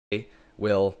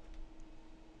will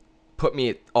put me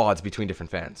at odds between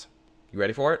different fans. You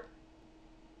ready for it?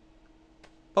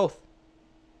 Both.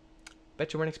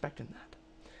 Bet you weren't expecting that.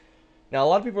 Now, a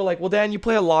lot of people are like, well, Dan, you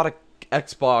play a lot of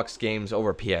Xbox games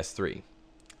over PS3.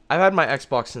 I've had my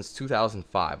Xbox since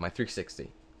 2005, my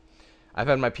 360. I've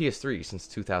had my PS3 since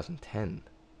 2010,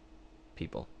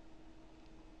 people.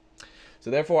 So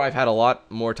therefore, I've had a lot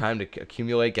more time to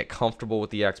accumulate, get comfortable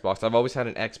with the Xbox. I've always had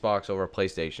an Xbox over a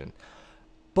PlayStation.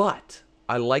 But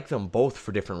I like them both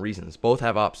for different reasons. Both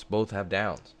have ups, both have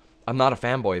downs. I'm not a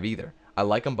fanboy of either. I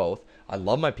like them both. I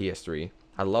love my PS3.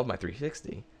 I love my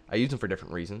 360. I use them for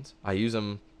different reasons. I use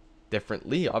them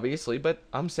differently, obviously, but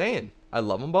I'm saying I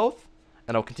love them both,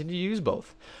 and I'll continue to use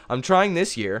both. I'm trying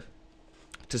this year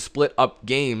to split up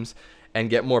games and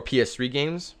get more PS3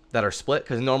 games that are split,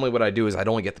 because normally what I do is I'd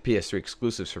only get the PS3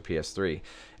 exclusives for PS3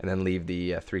 and then leave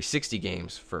the 360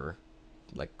 games for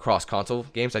like cross console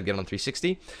games I'd get on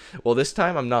 360. Well, this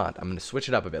time I'm not. I'm going to switch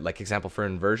it up a bit. Like example for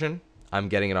Inversion, I'm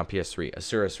getting it on PS3.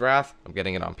 Asura's Wrath, I'm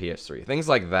getting it on PS3. Things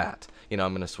like that. I'm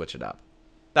going to switch it up.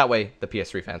 That way the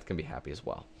PS3 fans can be happy as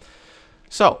well.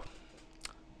 So,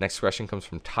 next question comes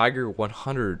from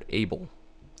Tiger100 Able.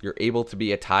 You're able to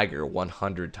be a tiger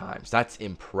 100 times. That's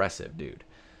impressive, dude.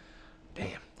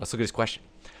 Damn. Let's look at this question.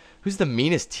 Who's the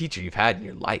meanest teacher you've had in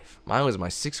your life? Mine was my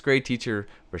 6th grade teacher,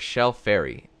 Rochelle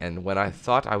Ferry. And when I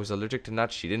thought I was allergic to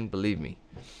nuts, she didn't believe me.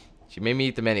 She made me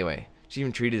eat them anyway. She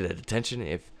even treated a detention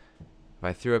if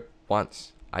I threw up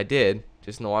once. I did,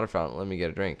 just in the water fountain. Let me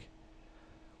get a drink.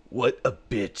 What a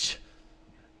bitch.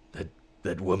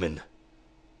 That woman.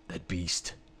 That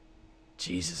beast.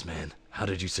 Jesus, man. How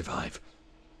did you survive?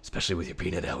 Especially with your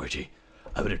peanut allergy.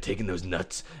 I would have taken those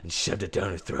nuts and shoved it down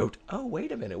her throat. Oh,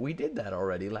 wait a minute. We did that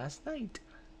already last night.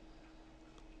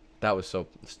 That was so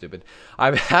stupid.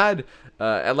 I've had,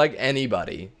 like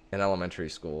anybody in elementary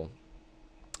school,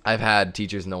 I've had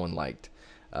teachers no one liked.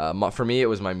 For me, it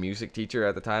was my music teacher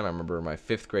at the time. I remember my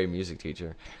 5th grade music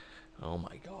teacher. Oh,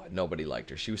 my God. Nobody liked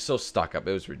her. She was so stuck up.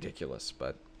 It was ridiculous.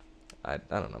 But I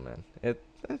don't know, man.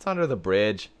 It's under the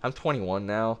bridge. I'm 21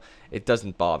 now. It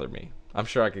doesn't bother me. I'm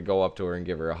sure I could go up to her and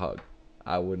give her a hug.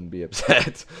 I wouldn't be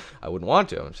upset. I wouldn't want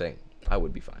to. I'm saying I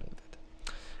would be fine with it.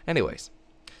 Anyways,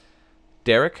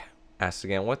 Derek asks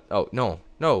again, what? Oh, no.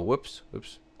 Whoops.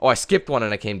 Oh, I skipped one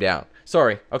and I came down.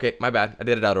 Sorry. Okay, my bad. I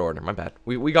did it out of order. My bad.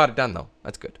 We got it done, though.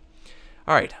 That's good.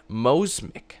 All right.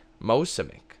 Mosmic. Hope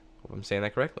I'm saying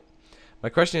that correctly. My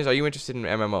question is, are you interested in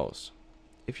MMOs?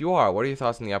 If you are, what are your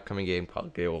thoughts on the upcoming game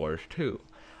called Guild Wars 2?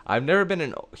 I've never been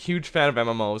a huge fan of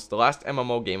MMOs. The last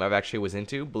MMO game I've actually was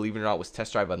into, believe it or not, was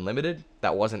Test Drive Unlimited.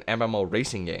 That was an MMO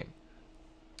racing game.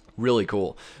 Really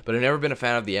cool. But I've never been a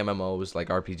fan of the MMOs like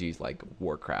RPGs like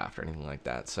Warcraft or anything like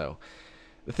that. So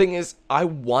the thing is, I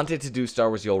wanted to do Star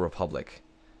Wars The Old Republic.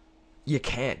 You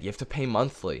can't. You have to pay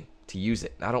monthly to use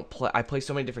it. I play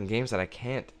so many different games that I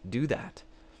can't do that.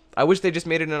 I wish they just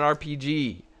made it an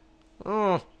RPG.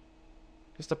 Oh.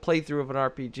 Just a playthrough of an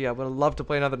RPG. I would have loved to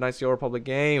play another nice Old Republic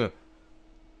game.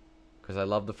 Because I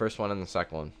love the first one and the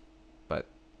second one. But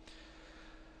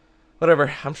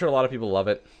whatever. I'm sure a lot of people love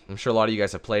it. I'm sure a lot of you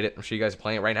guys have played it. I'm sure you guys are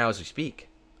playing it right now as we speak.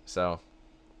 So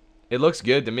it looks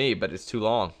good to me, but it's too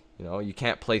long. You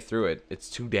can't play through it. It's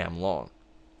too damn long.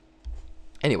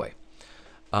 Anyway.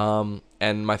 And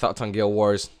my thoughts on Guild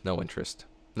Wars, no interest.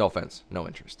 No offense. No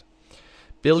interest.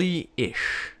 Bill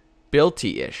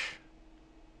T-ish.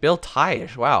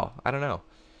 Wow, I don't know.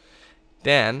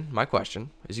 Dan, my question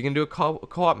is, you can do a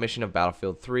co-op mission of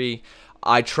Battlefield 3.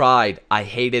 I tried. I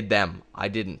hated them. I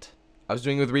didn't. I was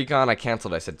doing it with Recon. I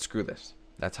canceled. I said, screw this.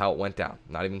 That's how it went down.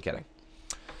 Not even kidding.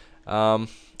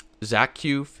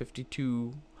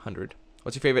 DanQ8000.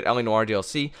 What's your favorite LA Noire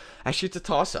DLC? Actually, it's a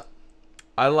toss-up.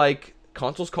 I like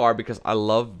Console's Car because I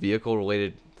love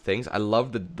vehicle-related things. I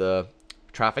love the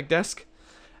traffic desk.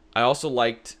 I also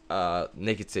liked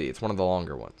Naked City. It's one of the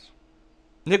longer ones.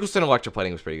 Nicholson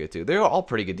Electroplating was pretty good too. They're all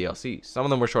pretty good DLCs. Some of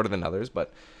them were shorter than others,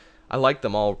 but I liked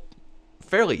them all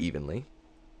fairly evenly.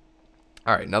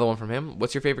 All right, another one from him.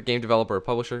 What's your favorite game developer or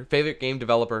publisher? Favorite game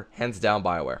developer, hands down,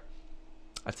 BioWare.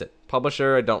 That's it.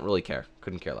 Publisher, I don't really care.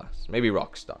 Couldn't care less. Maybe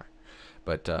Rockstar.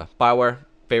 But BioWare,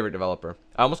 favorite developer.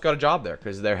 I almost got a job there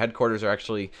because their headquarters are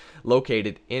actually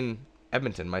located in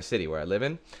Edmonton, my city where I live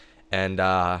in. And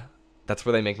that's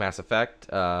where they make Mass Effect.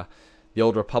 The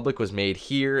Old Republic was made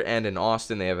here and in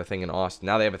Austin. They have a thing in Austin.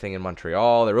 Now they have a thing in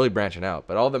Montreal. They're really branching out.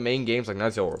 But all the main games like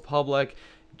Knights of the Old Republic,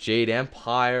 Jade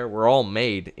Empire, were all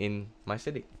made in my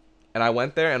city. And I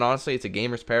went there, and honestly, it's a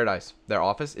gamer's paradise. Their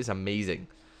office is amazing.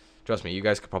 Trust me, you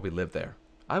guys could probably live there.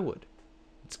 I would.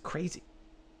 It's crazy.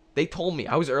 They told me.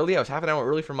 I was early. I was half an hour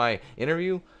early for my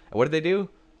interview. And what did they do?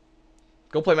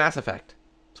 Go play Mass Effect.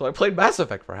 So I played Mass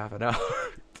Effect for half an hour.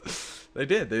 They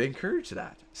did. They encouraged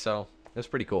that. So it was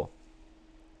pretty cool.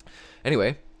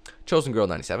 Anyway, Chosen Girl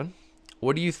 97.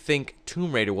 What do you think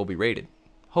Tomb Raider will be rated?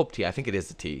 Hope T. I think it is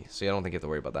the T, so you don't think you have to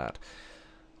worry about that.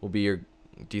 Will be your.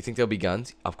 Do you think there'll be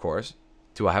guns? Of course.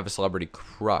 Do I have a celebrity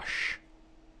crush?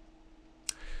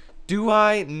 Do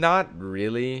I? Not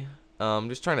really.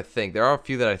 Just trying to think. There are a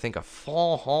few that I think are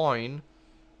fine.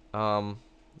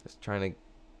 Just trying to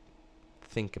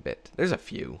think a bit. There's a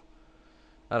few.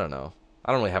 I don't know.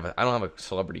 I don't have a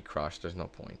celebrity crush. There's no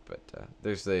point. But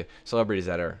there's the celebrities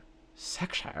that are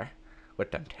sexy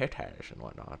with them titties and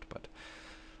whatnot. But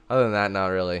other than that, not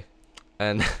really.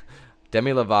 And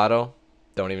Demi Lovato,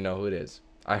 don't even know who it is.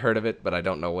 I heard of it, but I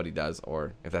don't know what he does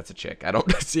or if that's a chick. I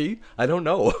don't see. I don't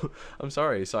know. I'm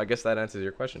sorry. So I guess that answers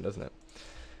your question, doesn't it?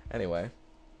 Anyway.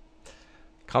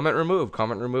 Comment removed.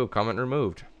 Comment removed. Comment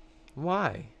removed.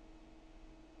 Why?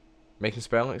 Making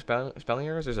spelling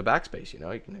errors? There's a backspace, you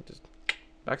know. You can just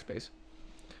backspace.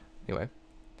 Anyway.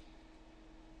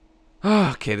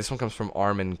 Okay, this one comes from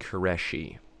Armin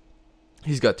Qureshi.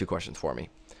 He's got 2 questions for me.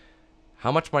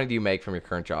 How much money do you make from your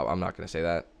current job? I'm not going to say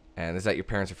that. And is that your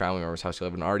parents or family members' house you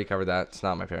live in? I already covered that. It's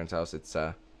not my parents' house. It's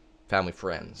family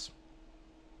friends.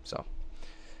 So,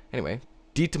 anyway.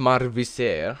 Dietmar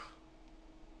Visser.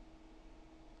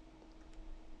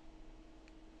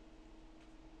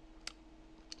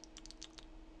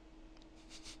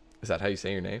 Is that how you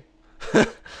say your name?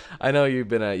 I know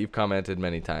you've commented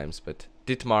many times, but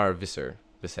Dietmar Visser.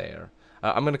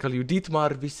 I'm going to call you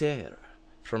Dietmar Visser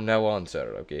from now on,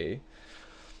 sir, okay?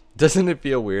 Doesn't it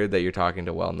feel weird that you're talking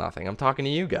to, well, nothing? I'm talking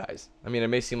to you guys. I mean, it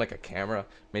may seem like a camera, it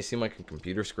may seem like a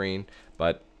computer screen,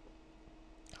 but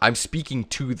I'm speaking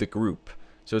to the group.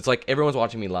 So it's like everyone's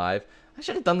watching me live. I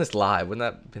should have done this live. Wouldn't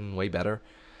that have been way better?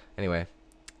 Anyway.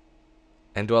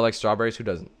 And do I like strawberries? Who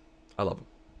doesn't? I love them.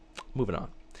 Moving on.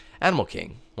 Animal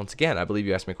King. Once again, I believe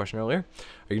you asked me a question earlier.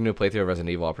 Are you going to do a playthrough of Resident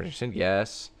Evil Operation Sin?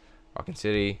 Yes. Rockin'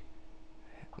 City.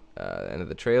 End of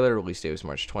the trailer. Release date was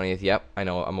March 20th. Yep, I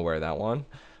know. I'm aware of that one.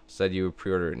 Said you would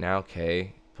pre-order it now.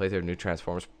 Okay. Playthrough of new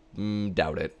Transformers.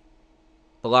 Doubt it.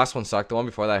 The last one sucked. The one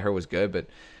before that I heard was good, but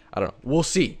I don't know. We'll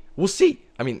see. We'll see.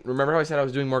 I mean, remember how I said I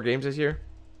was doing more games this year?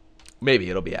 Maybe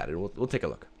it'll be added. We'll take a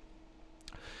look.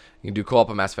 You can do co-op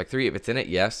on Mass Effect 3 if it's in it.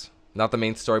 Yes. Not the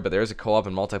main story, but there is a co-op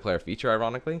and multiplayer feature,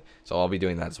 ironically. So I'll be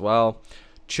doing that as well.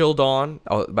 Chill Dawn.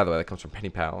 Oh, by the way, that comes from Penny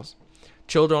Pals.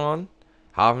 Chill Dawn.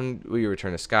 How often will you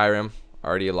return to Skyrim?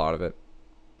 Already a lot of it.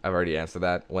 I've already answered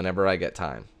that. Whenever I get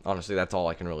time. Honestly, that's all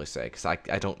I can really say. Because I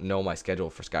don't know my schedule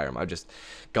for Skyrim. I've just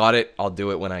got it. I'll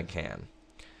do it when I can.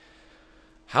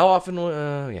 How often?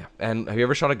 Yeah. And have you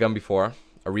ever shot a gun before?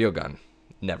 A real gun?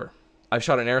 Never. I've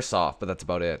shot an airsoft, but that's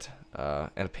about it. And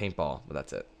a paintball, but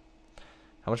that's it.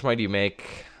 How much money do you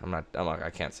make? I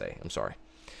can't say. I'm sorry.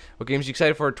 What games are you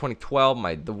excited for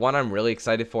 2012? The one I'm really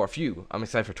excited for, a few. I'm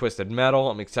excited for Twisted Metal.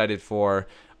 I'm excited for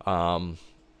Mass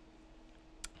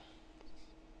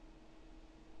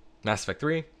Effect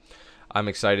 3. I'm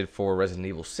excited for Resident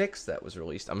Evil 6 that was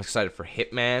released. I'm excited for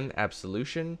Hitman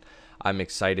Absolution. I'm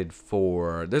excited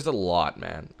for... There's a lot,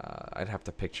 man. I'd have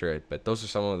to picture it, but those are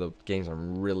some of the games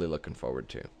I'm really looking forward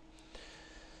to.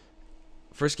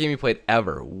 First game you played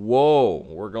ever. Whoa,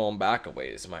 we're going back a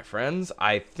ways, my friends.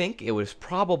 I think it was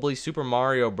probably Super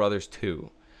Mario Brothers 2.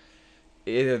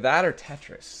 Either that or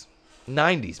Tetris.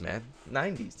 90s, man.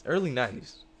 90s. Early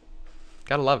 90s.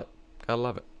 Gotta love it. Gotta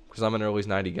love it. Because I'm an early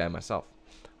 90s guy myself.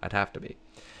 I'd have to be.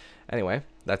 Anyway,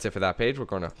 that's it for that page. We're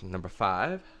going to number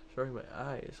 5. Sorry, my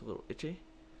eye is a little itchy.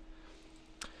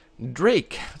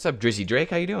 Drake. What's up, Drizzy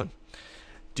Drake? How you doing?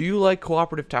 Do you like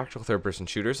cooperative tactical third-person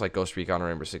shooters like Ghost Recon or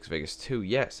Rainbow Six Vegas 2?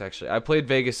 Yes, actually. I played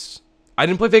Vegas... I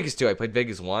didn't play Vegas 2. I played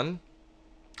Vegas 1.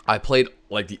 I played,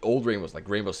 like, the old Rainbows, like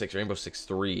Rainbow Six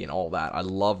 3, and all that. I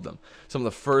love them. Some of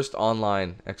the first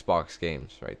online Xbox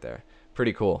games right there.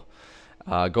 Pretty cool.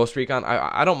 Ghost Recon,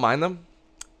 I don't mind them.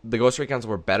 The Ghost Recons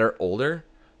were better older,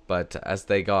 but as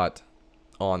they got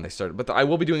on, they started... But I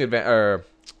will be doing... I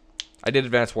did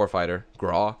Advanced Warfighter,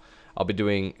 GRAW. I'll be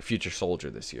doing Future Soldier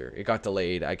this year. It got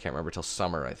delayed. I can't remember till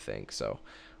summer, I think. So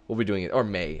we'll be doing it, or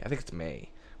May. I think it's May.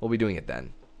 We'll be doing it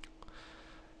then.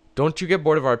 Don't you get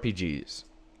bored of RPGs?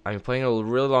 I'm playing a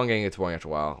really long game. It's boring after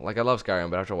a while. Like I love Skyrim,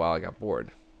 but after a while I got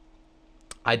bored.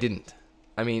 I didn't.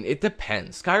 I mean, it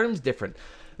depends. Skyrim's different.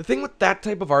 The thing with that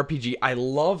type of RPG, I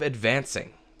love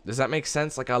advancing. Does that make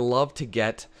sense? Like I love to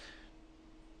get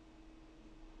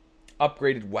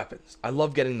upgraded weapons. I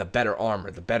love getting the better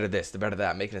armor, the better this, the better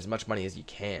that, making as much money as you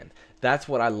can. That's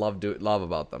what I love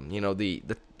about them. You know,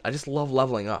 I just love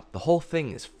leveling up. The whole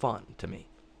thing is fun to me.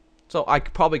 So I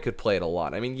probably could play it a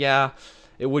lot. I mean, yeah,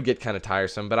 it would get kind of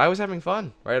tiresome, but I was having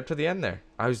fun right up to the end there.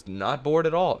 I was not bored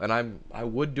at all, and I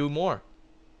would do more.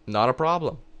 Not a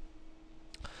problem.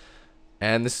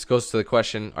 And this goes to the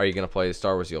question, are you going to play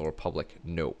Star Wars The Old Republic?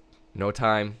 No. No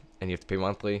time, and you have to pay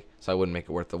monthly, so I wouldn't make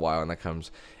it worth the while, and that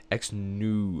comes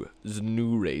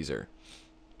Znoo Razor.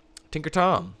 Tinker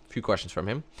Tom, a few questions from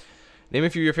him. Name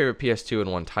a few of your favorite PS2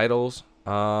 and 1 titles.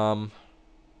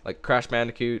 Like Crash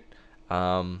Bandicoot.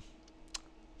 I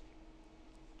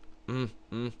don't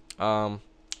know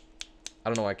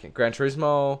why I can't. Gran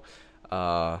Turismo.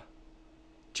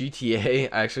 GTA.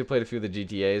 I actually played a few of the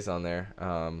GTAs on there.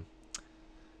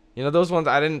 You know, those ones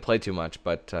I didn't play too much,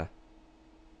 but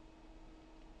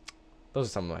those are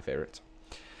some of my favorites.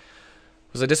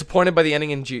 Was I disappointed by the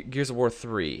ending in Gears of War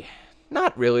 3?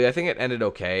 Not really. I think it ended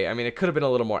okay. I mean, it could have been a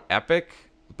little more epic,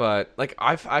 but like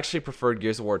I've actually preferred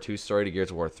Gears of War 2 story to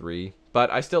Gears of War 3,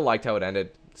 but I still liked how it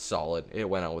ended. Solid. It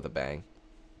went out with a bang.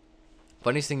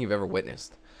 Funniest thing you've ever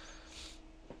witnessed?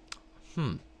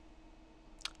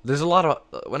 There's a lot of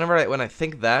when I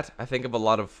think that, I think of a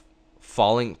lot of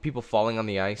people falling on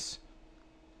the ice.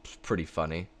 It's pretty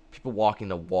funny. People walking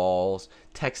to walls,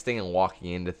 texting and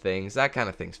walking into things. That kind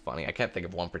of thing's funny. I can't think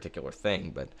of one particular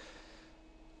thing, but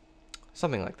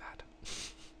something like that.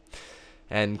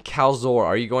 And Calzor,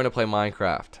 are you going to play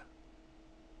Minecraft?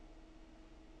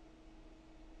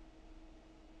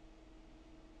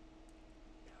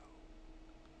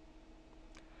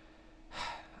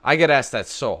 I get asked that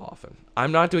so often.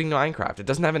 I'm not doing Minecraft. It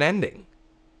doesn't have an ending.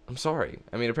 I'm sorry.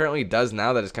 I mean, apparently it does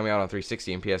now that it's coming out on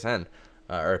 360 and PSN.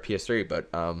 Or PS3, but,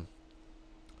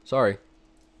 sorry.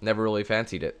 Never really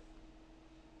fancied it.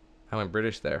 I went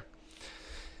British there.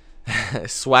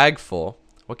 Swagful.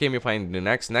 What game are you planning to do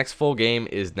next? Next full game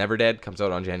is Never Dead. Comes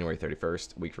out on January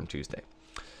 31st, a week from Tuesday.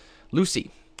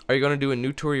 Lucy. Are you going to do a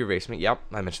new tour of your basement? Yep,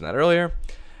 I mentioned that earlier.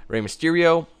 Rey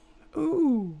Mysterio.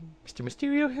 Ooh, Mr.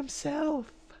 Mysterio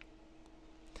himself.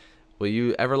 Will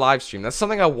you ever live stream? That's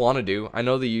something I want to do. I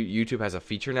know that YouTube has a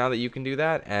feature now that you can do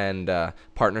that, and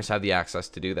partners have the access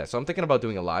to do that. So I'm thinking about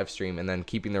doing a live stream and then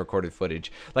keeping the recorded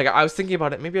footage. Like, I was thinking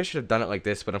about it. Maybe I should have done it like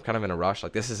this, but I'm kind of in a rush.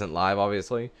 Like, this isn't live,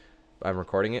 obviously. I'm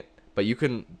recording it. But you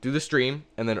can do the stream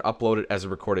and then upload it as a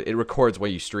recorded. It records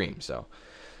while you stream, so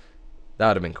that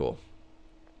would have been cool.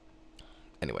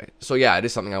 Anyway, so yeah, it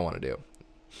is something I want to do.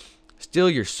 Steal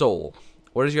Your Soul.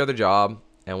 What is your other job?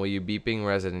 And will you beeping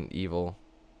Resident Evil?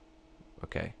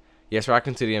 Okay. Yes,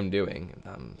 Raccoon City I'm doing.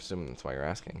 I'm assuming that's why you're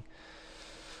asking.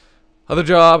 Other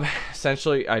job.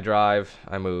 Essentially, I drive.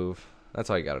 I move. That's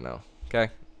all you gotta know.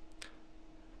 Okay?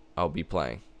 I'll be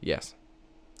playing. Yes.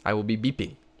 I will be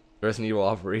beeping Resident Evil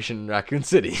Operation Raccoon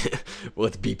City. Well,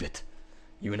 let's beep it.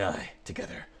 You and I,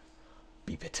 together.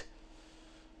 Beep it.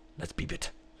 Let's beep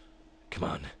it. Come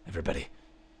on, everybody.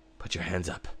 Put your hands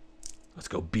up. Let's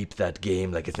go beep that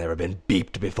game like it's never been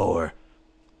beeped before.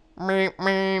 Meep,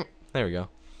 meep. There we go.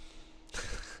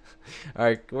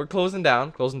 Alright, we're closing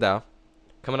down.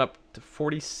 Coming up to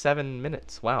 47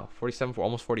 minutes. Wow, 47 for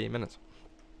almost 48 minutes.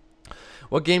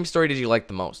 What game story did you like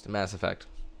the most? Mass Effect.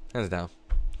 Hands down.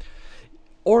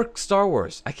 Or Star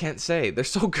Wars. I can't say. They're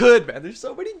so good, man. There's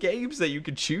so many games that you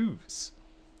could choose.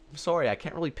 I'm sorry, I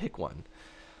can't really pick one.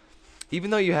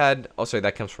 Even though you had... Oh, sorry,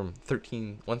 that comes from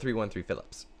 1313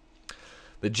 Phillips.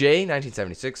 The J,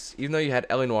 1976, even though you had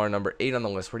L.A. Noire number 8 on the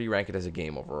list, where do you rank it as a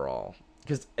game overall?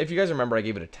 Because if you guys remember, I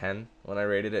gave it a 10 when I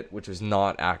rated it, which was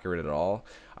not accurate at all.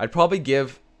 I'd probably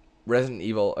give L.A.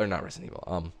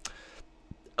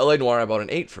 Noire about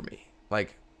an 8 for me.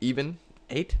 Like, even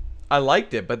 8? I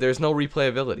liked it, but there's no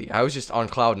replayability. I was just on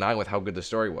cloud 9 with how good the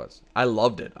story was. I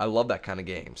loved it. I love that kind of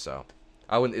game, so...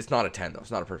 It's not a 10, though.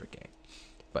 It's not a perfect game.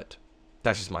 But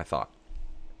that's just my thought.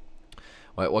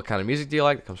 What kind of music do you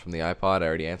like? It comes from the iPod. I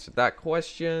already answered that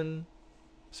question.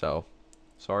 So,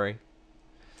 sorry.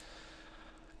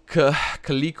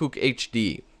 Kalikuk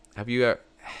HD. Have you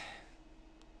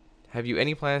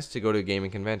any plans to go to a gaming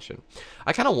convention?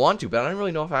 I kind of want to, but I don't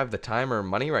really know if I have the time or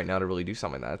money right now to really do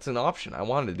something like that. It's an option. I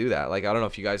wanted to do that. Like, I don't know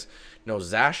if you guys know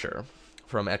Zasher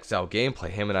from XL Gameplay.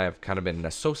 Him and I have kind of been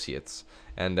associates.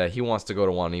 And he wants to go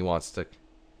to one. He wants to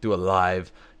do a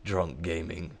live drunk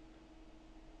gaming.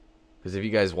 Because if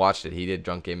you guys watched it, he did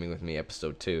Drunk Gaming with me,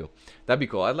 episode 2. That'd be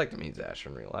cool. I'd like to meet Zash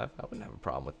in real life. I wouldn't have a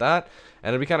problem with that. And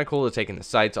it'd be kind of cool to take in the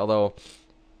sights, although,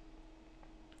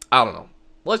 I don't know.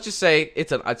 Let's just say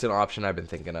it's an option I've been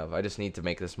thinking of. I just need to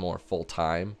make this more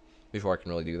full-time before I can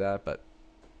really do that, but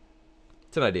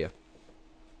it's an idea.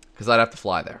 Because I'd have to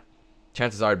fly there.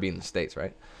 Chances are I'd be in the States,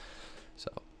 right?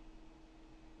 So,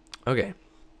 okay.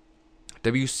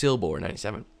 W. Silbor,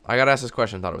 97. I got asked this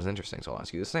question, thought it was interesting, so I'll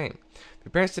ask you the same. If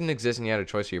your parents didn't exist and you had a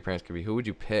choice who your parents could be, who would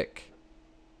you pick?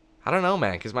 I don't know,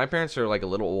 man, because my parents are like a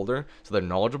little older, so they're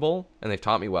knowledgeable and they've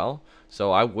taught me well.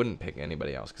 So I wouldn't pick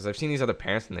anybody else because I've seen these other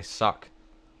parents and they suck.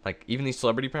 Like even these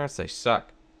celebrity parents, they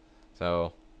suck.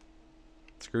 So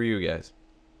screw you guys.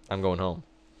 I'm going home.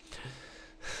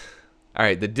 All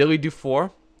right, the Dilly Do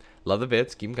 4. Love the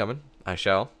vids. Keep them coming. I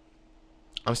shall.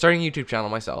 I'm starting a YouTube channel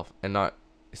myself, and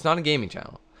it's not a gaming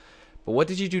channel. But what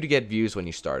did you do to get views when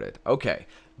you started? Okay,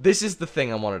 this is the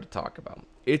thing I wanted to talk about.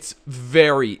 It's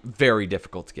very, very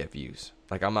difficult to get views.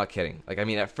 Like, I'm not kidding. Like, I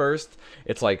mean, at first,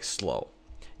 it's like slow.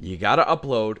 You gotta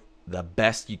upload the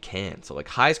best you can. So, like,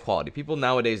 highest quality. People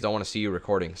nowadays don't want to see you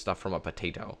recording stuff from a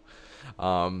potato.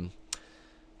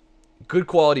 Good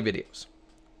quality videos.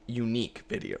 Unique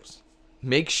videos.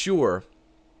 Make sure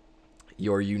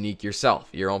you're unique yourself,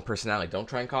 your own personality. Don't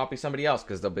try and copy somebody else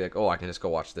because they'll be like, oh, I can just go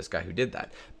watch this guy who did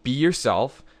that. Be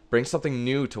yourself. Bring something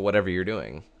new to whatever you're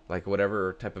doing, like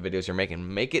whatever type of videos you're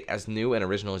making. Make it as new and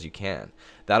original as you can.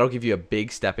 That'll give you a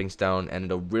big stepping stone, and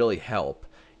it'll really help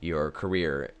your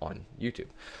career on YouTube.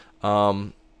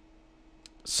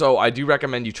 So I do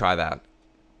recommend you try that.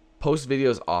 Post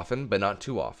videos often, but not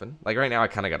too often. Like right now, I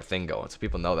kind of got a thing going, so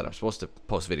people know that I'm supposed to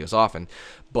post videos often,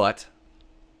 but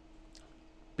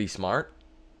be smart,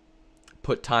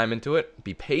 put time into it,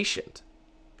 be patient,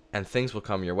 and things will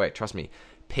come your way. Trust me,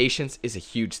 patience is a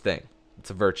huge thing. It's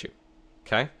a virtue,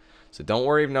 okay? So don't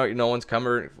worry if no one's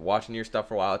coming watching your stuff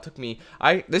for a while. It took me,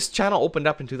 this channel opened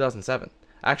up in 2007.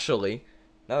 Actually,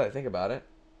 now that I think about it,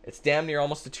 it's damn near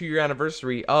almost the 2-year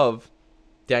anniversary of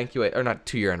DanQ, or not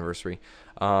 2-year anniversary,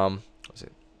 what was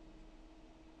it?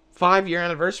 5-year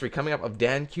anniversary coming up of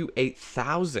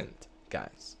DanQ8000,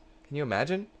 guys. Can you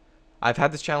imagine? I've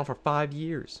had this channel for 5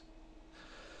 years.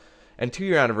 And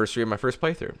 2-year anniversary of my first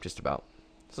playthrough, just about.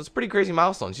 So it's pretty crazy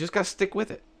milestones. You just gotta stick with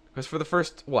it. Because for the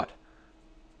first,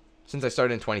 since I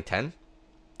started in 2010,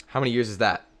 how many years is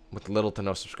that? With little to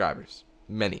no subscribers.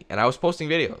 Many. And I was posting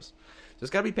videos.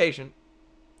 Just gotta be patient.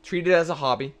 Treat it as a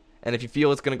hobby. And if you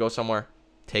feel it's gonna go somewhere,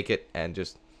 take it and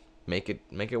just make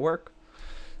it work.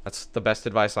 That's the best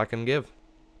advice I can give.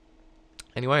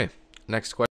 Anyway, next question.